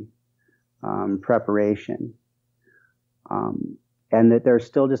roasting, preparation, and that there's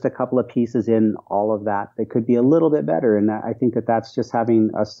still just a couple of pieces in all of that could be a little bit better. And I think that's just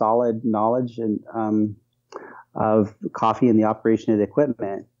having a solid knowledge of coffee and the operation of the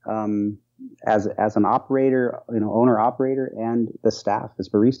equipment. As an operator, owner operator, and the staff as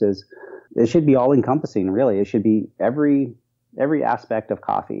baristas, it should be all encompassing. Really, it should be every aspect of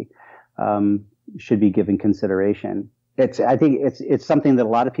coffee should be given consideration. I think it's something that a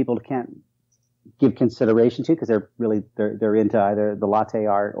lot of people can't give consideration to because they're into either the latte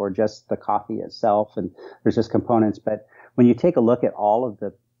art or just the coffee itself, and there's just components. But when you take a look at all of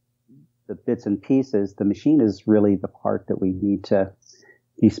the bits and pieces, the machine is really the part that we need to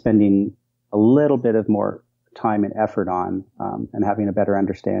be spending a little bit of more time and effort on, and having a better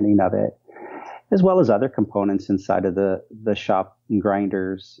understanding of it, as well as other components inside of the shop and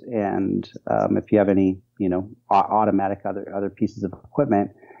grinders. And if you have any, automatic other pieces of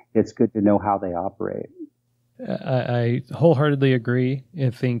equipment, it's good to know how they operate. I wholeheartedly agree. I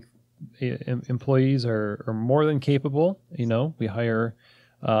think employees are more than capable. We hire,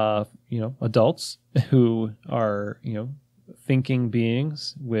 adults who are, thinking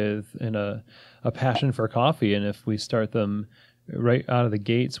beings with a passion for coffee. And if we start them right out of the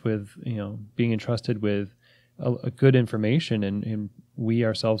gates with, being entrusted with a good information and we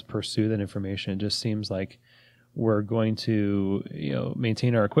ourselves pursue that information, it just seems like we're going to,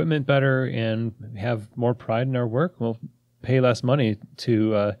 maintain our equipment better and have more pride in our work. We'll pay less money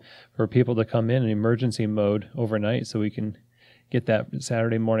for people to come in emergency mode overnight so we can get that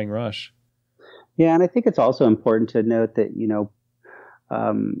Saturday morning rush. Yeah, and I think it's also important to note that,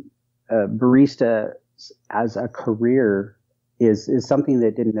 barista as a career is something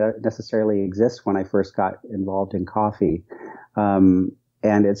that didn't necessarily exist when I first got involved in coffee.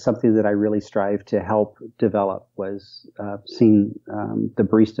 And it's something that I really strive to help develop, was seeing the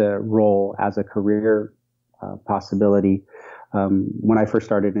barista role as a career possibility. When I first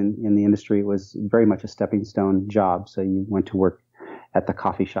started in the industry, it was very much a stepping stone job. So you went to work at the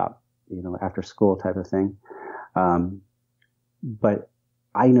coffee shop, after school type of thing. But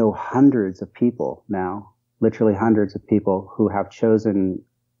I know hundreds of people now, literally hundreds of people, who have chosen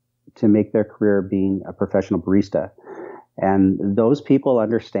to make their career being a professional barista. And those people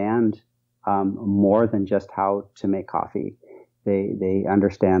understand more than just how to make coffee. They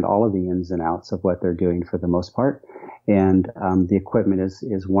understand all of the ins and outs of what they're doing for the most part. And the equipment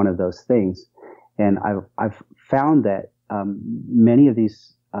is one of those things. And I've found that many of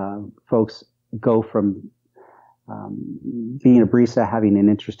these folks go from being a barista, having an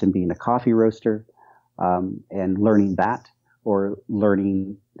interest in being a coffee roaster, and learning that, or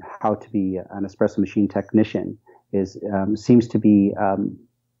learning how to be an espresso machine technician seems to be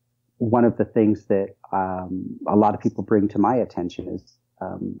one of the things that a lot of people bring to my attention. Is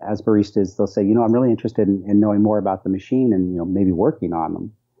as baristas, they'll say, I'm really interested in knowing more about the machine and maybe working on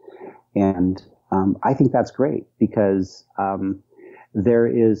them. And I think that's great, because there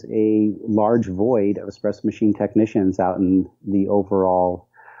is a large void of espresso machine technicians out in the overall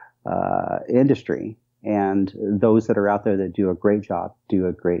industry. And those that are out there that do a great job.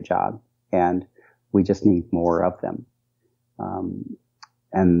 And we just need more of them.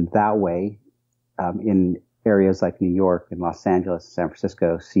 And that way, in areas like New York and Los Angeles, San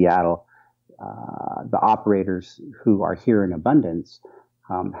Francisco, Seattle, the operators who are here in abundance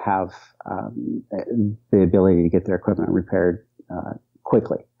have the ability to get their equipment repaired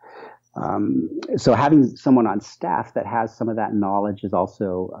quickly. So having someone on staff that has some of that knowledge is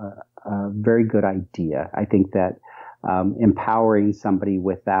also a very good idea. I think that empowering somebody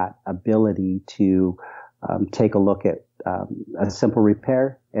with that ability to take a look at a simple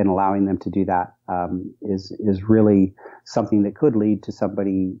repair and allowing them to do that is really something that could lead to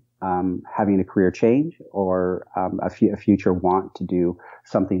somebody having a career change, or a future want to do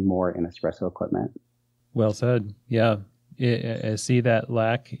something more in espresso equipment. Well said. Yeah. I see that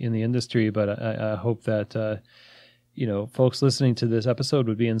lack in the industry, but I hope that folks listening to this episode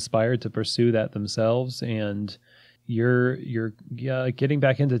would be inspired to pursue that themselves. And you're getting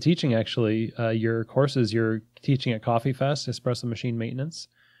back into teaching. Actually, your courses you're teaching at Coffee Fest, espresso machine maintenance,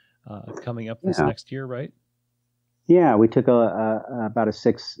 coming up this next year, right? Yeah, we took about a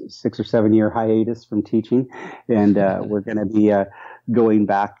 6 or 7 year hiatus from teaching, and we're going to be going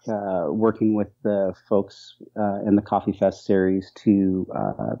back, working with the folks in the Coffee Fest series to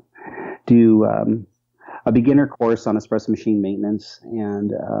do a beginner course on espresso machine maintenance,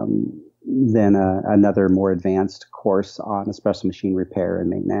 and then another more advanced course on espresso machine repair and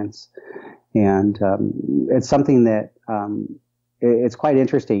maintenance. And it's something that it's quite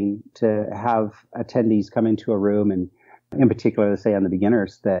interesting to have attendees come into a room, and in particular, let's say on the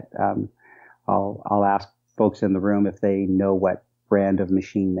beginners, that I'll ask folks in the room if they know what brand of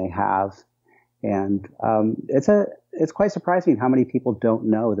machine they have, and it's quite surprising how many people don't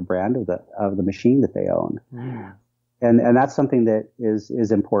know the brand of the machine that they own. Mm. And that's something that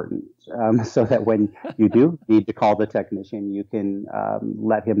is important, so that when you do need to call the technician, you can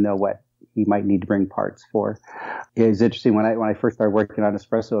let him know what he might need to bring parts for. It's interesting, when I first started working on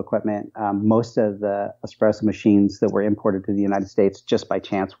espresso equipment, most of the espresso machines that were imported to the United States just by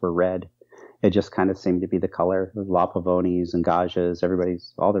chance were red. It just kind of seemed to be the color. La Pavonis and Gajas,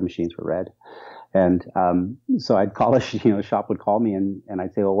 all their machines were red. And so I'd call a shop would call me, and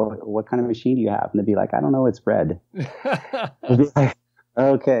I'd say, well, what kind of machine do you have? And they'd be like, I don't know, it's red. I'd be like,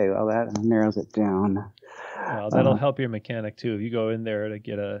 okay, well, that narrows it down. Well, that'll help your mechanic too. If you go in there to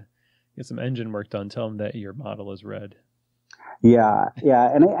get some engine work done, tell them that your model is red. Yeah.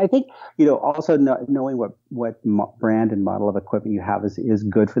 And I think, also knowing what brand and model of equipment you have is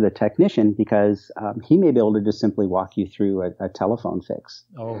good for the technician, because he may be able to just simply walk you through a telephone fix.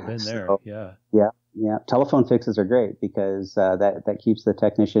 Oh, been there. So, yeah. Telephone fixes are great, because that keeps the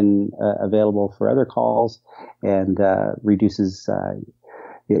technician available for other calls, and reduces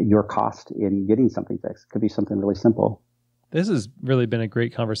your cost in getting something fixed. It could be something really simple. This has really been a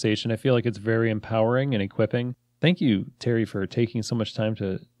great conversation. I feel like it's very empowering and equipping. Thank you, Terry, for taking so much time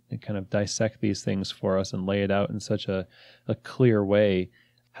to kind of dissect these things for us and lay it out in such a clear way.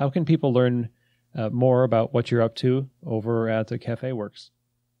 How can people learn more about what you're up to over at Cafe Works?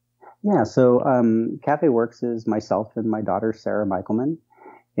 Yeah, so Cafe Works is myself and my daughter, Sarah Michaelman,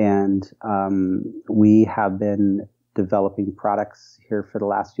 and we have been developing products here for the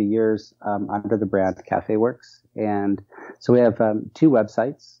last few years under the brand Cafe Works. And so we have two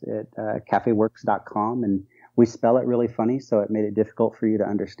websites at cafeworks.com, and we spell it really funny, so it made it difficult for you to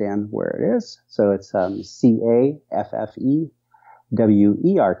understand where it is. So it's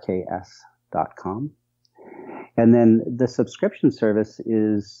CAFFEWERKS.com. And then the subscription service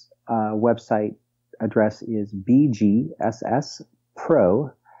website address is BGSSPro,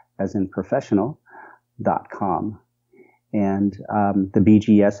 as in professional.com. And the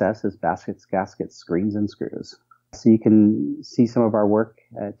BGSS is baskets, gaskets, screens, and screws. So you can see some of our work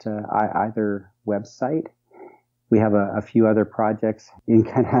at either website. We have a few other projects in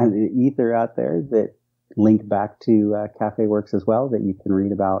kind of the ether out there that link back to Cafe Works as well, that you can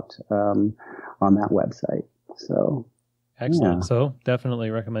read about on that website. So excellent. Yeah. So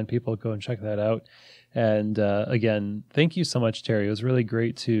definitely recommend people go and check that out. And again, thank you so much, Terry. It was really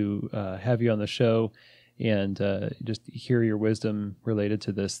great to have you on the show and just hear your wisdom related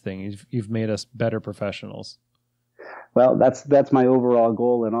to this thing. You've made us better professionals. Well, that's my overall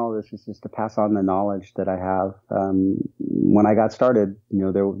goal in all this, is just to pass on the knowledge that I have. When I got started,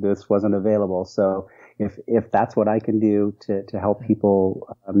 this wasn't available. So if that's what I can do to help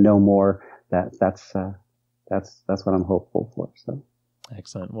people know more, that's what I'm hopeful for. So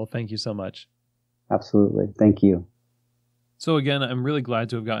excellent. Well, thank you so much. Absolutely. Thank you. So again, I'm really glad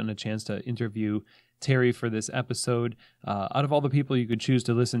to have gotten a chance to interview Terry for this episode. Out of all the people you could choose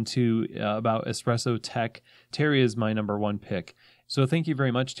to listen to about espresso tech, Terry is my number one pick. So thank you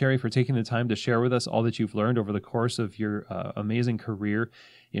very much, Terry, for taking the time to share with us all that you've learned over the course of your amazing career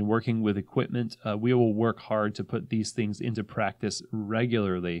in working with equipment. We will work hard to put these things into practice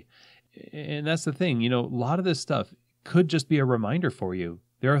regularly. And that's the thing, a lot of this stuff could just be a reminder for you.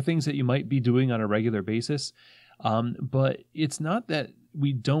 There are things that you might be doing on a regular basis, but it's not that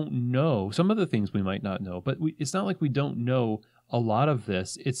we don't know. Some of the things we might not know, but it's not like we don't know a lot of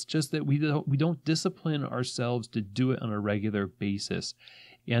this. It's just that we don't discipline ourselves to do it on a regular basis.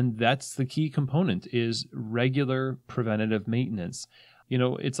 And that's the key component, is regular preventative maintenance.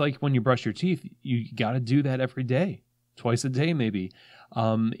 It's like when you brush your teeth, you got to do that every day, twice a day maybe.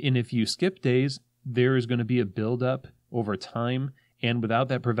 And if you skip days, there is going to be a buildup over time. And without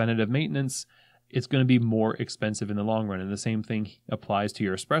that preventative maintenance, it's going to be more expensive in the long run. And the same thing applies to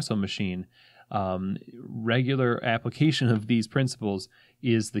your espresso machine. Regular application of these principles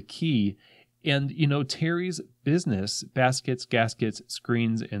is the key. And, Terry's business, Baskets, Gaskets,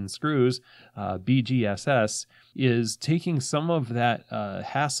 Screens, and Screws, BGSS, is taking some of that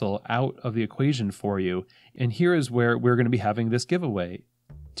hassle out of the equation for you. And here is where we're going to be having this giveaway.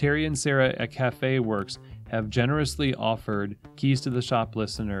 Terry and Sarah at Cafe Works have generously offered Keys to the Shop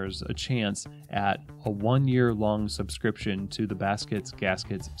listeners a chance at a 1-year-long subscription to the Baskets,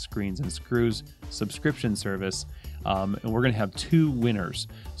 Gaskets, Screens, and Screws subscription service. And we're going to have 2 winners.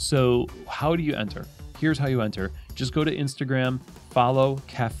 So how do you enter? Here's how you enter. Just go to Instagram, follow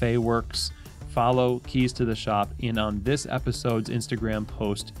Cafe Works, follow Keys to the Shop, and on this episode's Instagram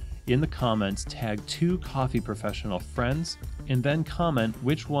post, in the comments, tag 2 coffee professional friends, and then comment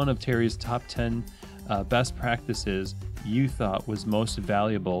which one of Terry's top 10 best practices you thought was most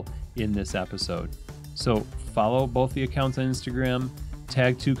valuable in this episode. So follow both the accounts on Instagram,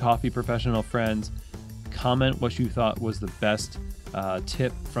 tag 2 coffee professional friends, comment what you thought was the best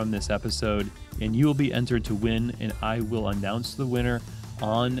tip from this episode, and you will be entered to win, and I will announce the winner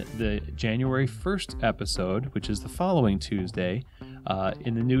on the January 1st episode, which is the following Tuesday,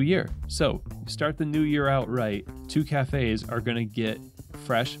 in the new year. So start the new year out right. 2 cafes are going to get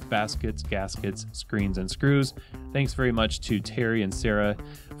fresh baskets, gaskets, screens, and screws. Thanks very much to Terry and Sarah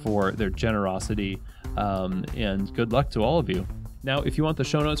for their generosity, and good luck to all of you. Now, if you want the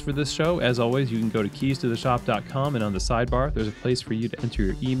show notes for this show, as always, you can go to keystotheshop.com, and on the sidebar, there's a place for you to enter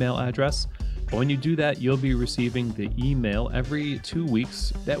your email address. But when you do that, you'll be receiving the email every 2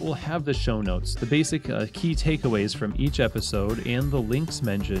 weeks that will have the show notes, the basic key takeaways from each episode, and the links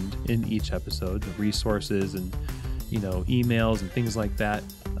mentioned in each episode, the resources and emails and things like that,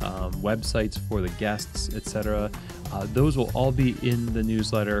 websites for the guests, etc. Those will all be in the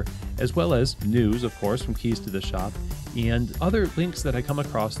newsletter, as well as news, of course, from Keys to the Shop, and other links that I come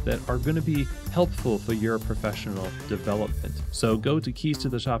across that are going to be helpful for your professional development. So go to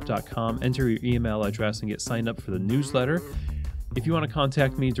keystotheshop.com, enter your email address, and get signed up for the newsletter. If you want to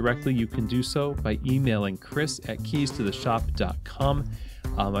contact me directly, you can do so by emailing chris@keystotheshop.com.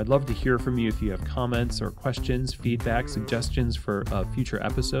 I'd love to hear from you if you have comments or questions, feedback, suggestions for future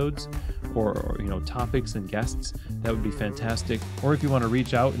episodes, or topics and guests. That would be fantastic. Or if you want to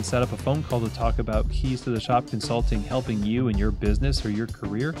reach out and set up a phone call to talk about Keys to the Shop consulting, helping you in your business or your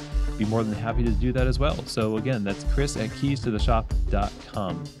career, be more than happy to do that as well. So again, that's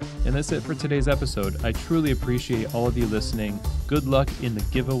chris@keystotheshop.com. And that's it for today's episode. I truly appreciate all of you listening. Good luck in the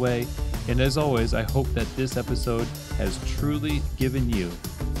giveaway. And as always, I hope that this episode has truly given you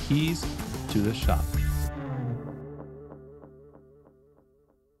keys to the shop.